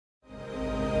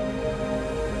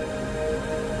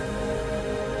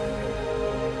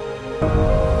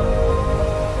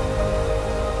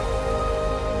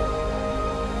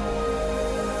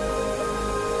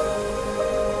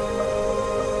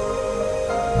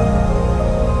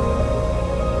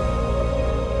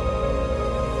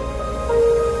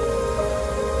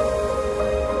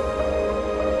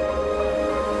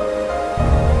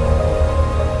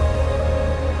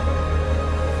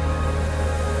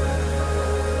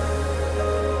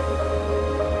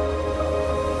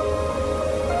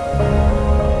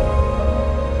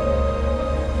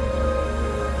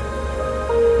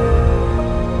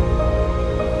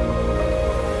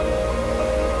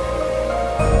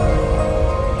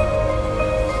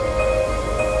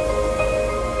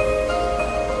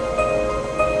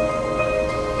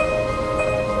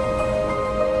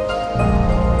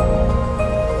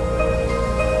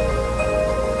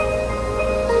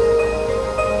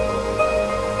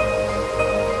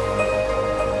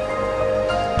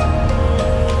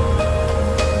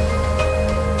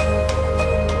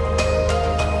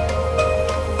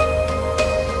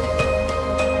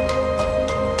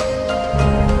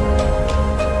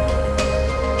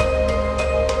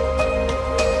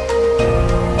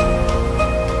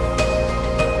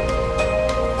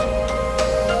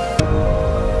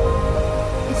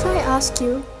ask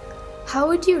you, how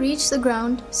would you reach the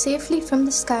ground safely from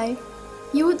the sky?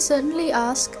 You would certainly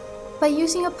ask, by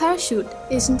using a parachute,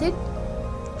 isn't it?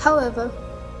 However,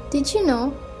 did you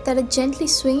know that a gently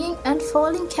swinging and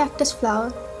falling cactus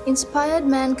flower inspired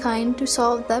mankind to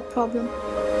solve that problem?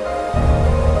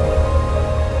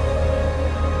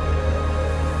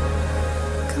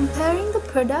 Comparing the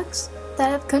products that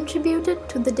have contributed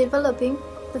to the developing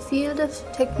the field of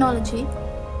technology,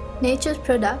 nature's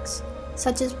products,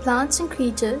 such as plants and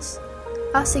creatures,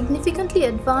 are significantly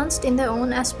advanced in their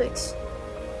own aspects.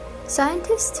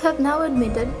 Scientists have now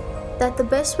admitted that the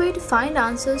best way to find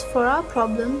answers for our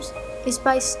problems is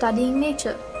by studying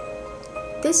nature.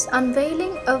 This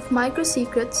unveiling of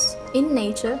micro-secrets in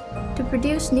nature to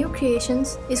produce new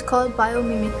creations is called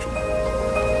biomimicry.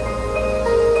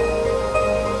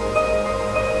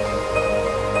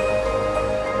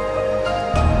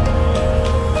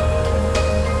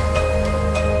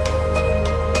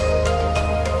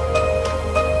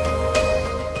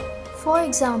 For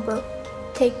example,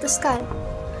 take the sky.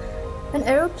 An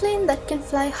aeroplane that can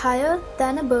fly higher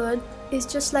than a bird is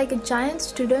just like a giant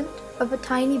student of a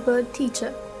tiny bird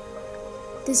teacher.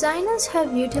 Designers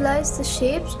have utilized the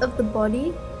shapes of the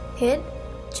body, head,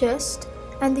 chest,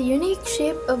 and the unique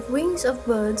shape of wings of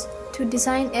birds to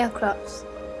design aircrafts.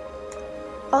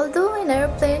 Although an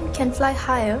aeroplane can fly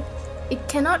higher, it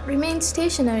cannot remain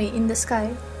stationary in the sky.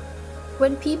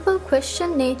 When people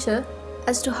questioned nature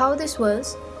as to how this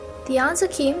was, the answer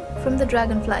came from the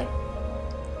dragonfly.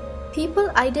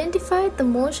 People identified the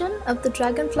motion of the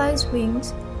dragonfly's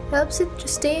wings helps it to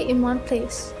stay in one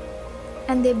place,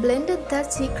 and they blended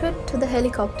that secret to the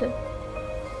helicopter.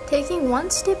 Taking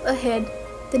one step ahead,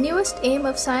 the newest aim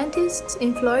of scientists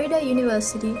in Florida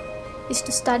University is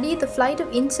to study the flight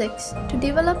of insects to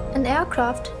develop an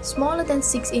aircraft smaller than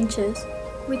 6 inches,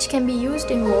 which can be used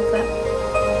in warfare.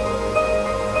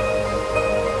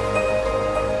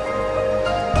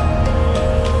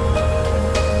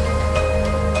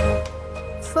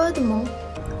 Furthermore,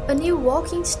 a new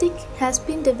walking stick has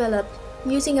been developed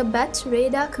using a bat's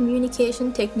radar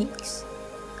communication techniques.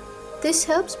 This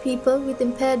helps people with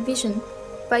impaired vision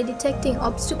by detecting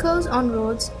obstacles on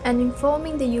roads and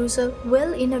informing the user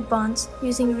well in advance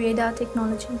using radar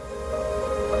technology.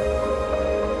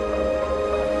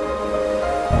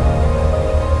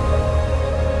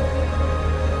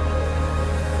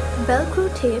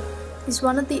 Velcro tape is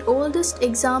one of the oldest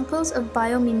examples of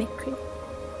biomimicry.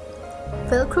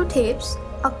 Velcro tapes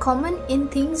are common in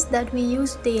things that we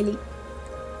use daily,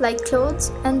 like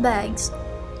clothes and bags,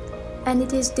 and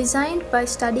it is designed by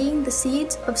studying the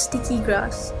seeds of sticky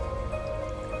grass.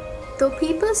 Though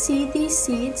people see these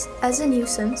seeds as a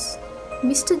nuisance,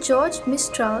 Mr. George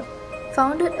Mistral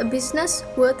founded a business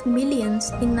worth millions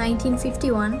in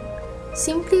 1951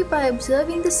 simply by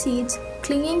observing the seeds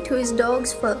clinging to his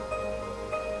dog's fur.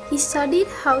 He studied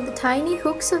how the tiny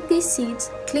hooks of these seeds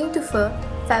cling to fur,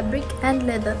 fabric, and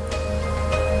leather.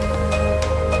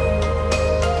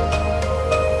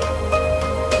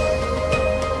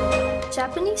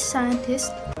 Japanese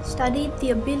scientists studied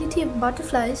the ability of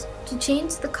butterflies to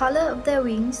change the color of their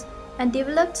wings and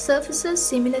developed surfaces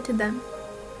similar to them.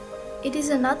 It is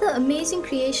another amazing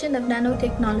creation of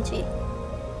nanotechnology.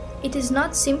 It is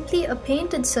not simply a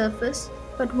painted surface,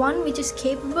 but one which is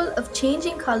capable of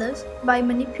changing colors by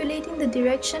manipulating the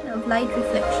direction of light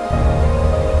reflection.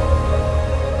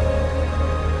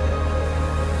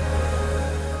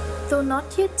 Though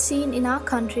not yet seen in our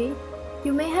country,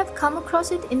 you may have come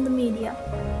across it in the media.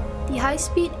 The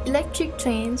high-speed electric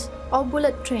trains or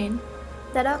bullet train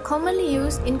that are commonly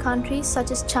used in countries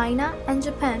such as China and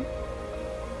Japan.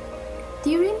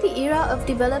 During the era of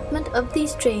development of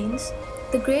these trains,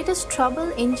 the greatest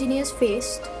trouble engineers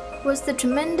faced was the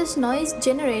tremendous noise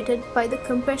generated by the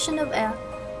compression of air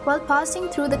while passing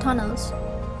through the tunnels.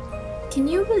 Can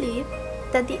you believe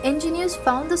that the engineers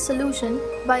found the solution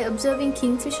by observing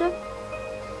kingfisher?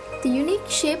 The unique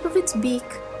shape of its beak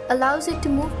allows it to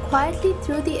move quietly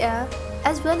through the air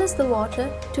as well as the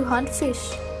water to hunt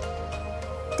fish.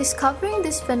 Discovering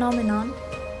this phenomenon,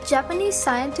 Japanese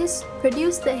scientists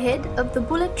produced the head of the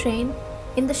bullet train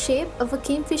in the shape of a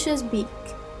kingfisher's beak.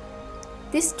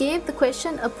 This gave the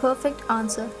question a perfect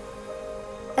answer.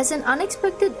 As an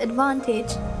unexpected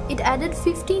advantage, it added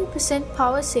 15%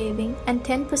 power saving and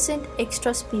 10%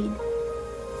 extra speed.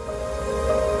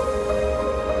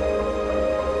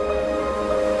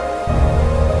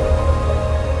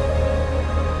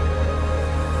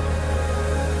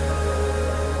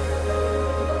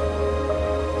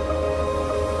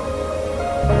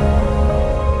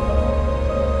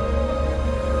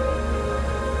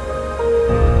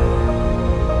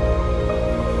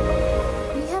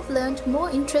 learned more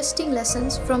interesting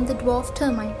lessons from the dwarf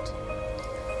termite.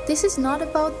 This is not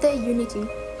about their unity,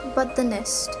 but the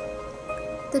nest.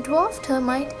 The dwarf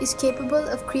termite is capable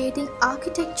of creating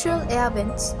architectural air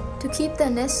vents to keep their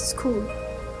nests cool.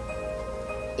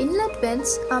 Inlet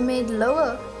vents are made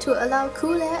lower to allow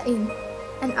cool air in,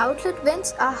 and outlet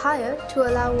vents are higher to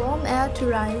allow warm air to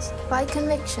rise by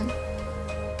convection.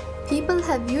 People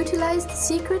have utilized the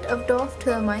secret of dwarf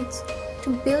termites to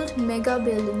build mega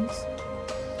buildings.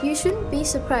 You shouldn't be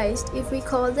surprised if we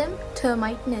call them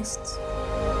termite nests.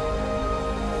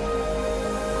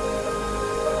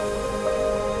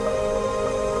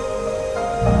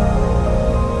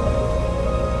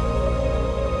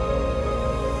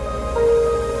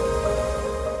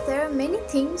 There are many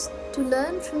things to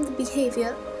learn from the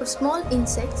behavior of small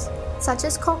insects such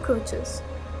as cockroaches.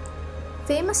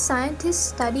 Famous scientists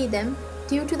study them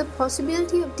due to the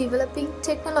possibility of developing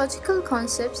technological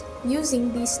concepts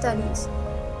using these studies.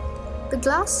 The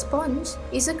glass sponge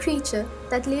is a creature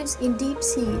that lives in deep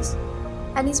seas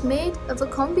and is made of a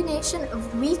combination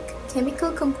of weak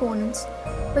chemical components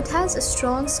but has a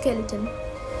strong skeleton.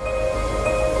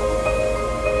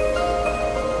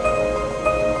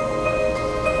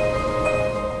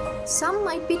 Some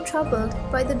might be troubled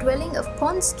by the dwelling of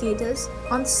pond skaters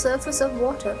on the surface of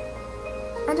water,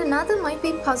 and another might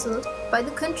be puzzled by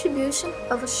the contribution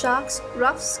of a shark's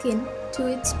rough skin to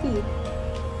its speed.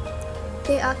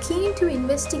 They are keen to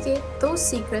investigate those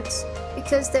secrets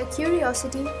because their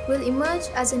curiosity will emerge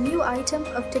as a new item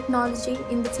of technology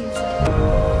in the future.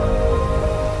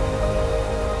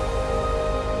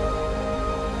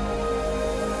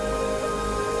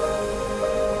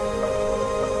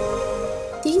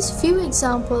 These few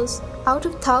examples out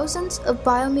of thousands of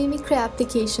biomimicry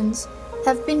applications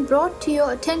have been brought to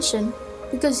your attention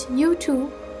because you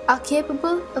too are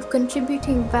capable of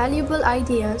contributing valuable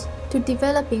ideas to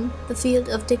developing the field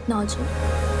of technology.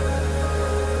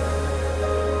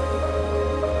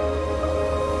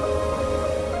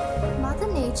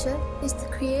 Mother Nature is the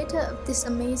creator of this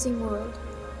amazing world.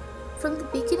 From the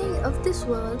beginning of this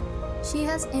world, she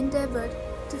has endeavored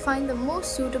to find the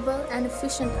most suitable and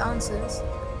efficient answers,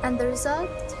 and the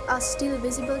results are still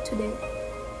visible today.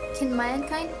 Can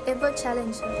mankind ever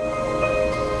challenge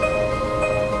her?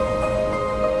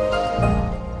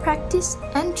 Practice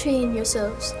and train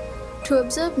yourselves to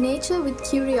observe nature with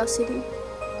curiosity.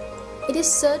 It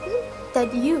is certain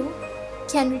that you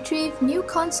can retrieve new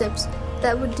concepts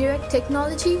that would direct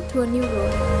technology to a new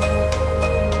road.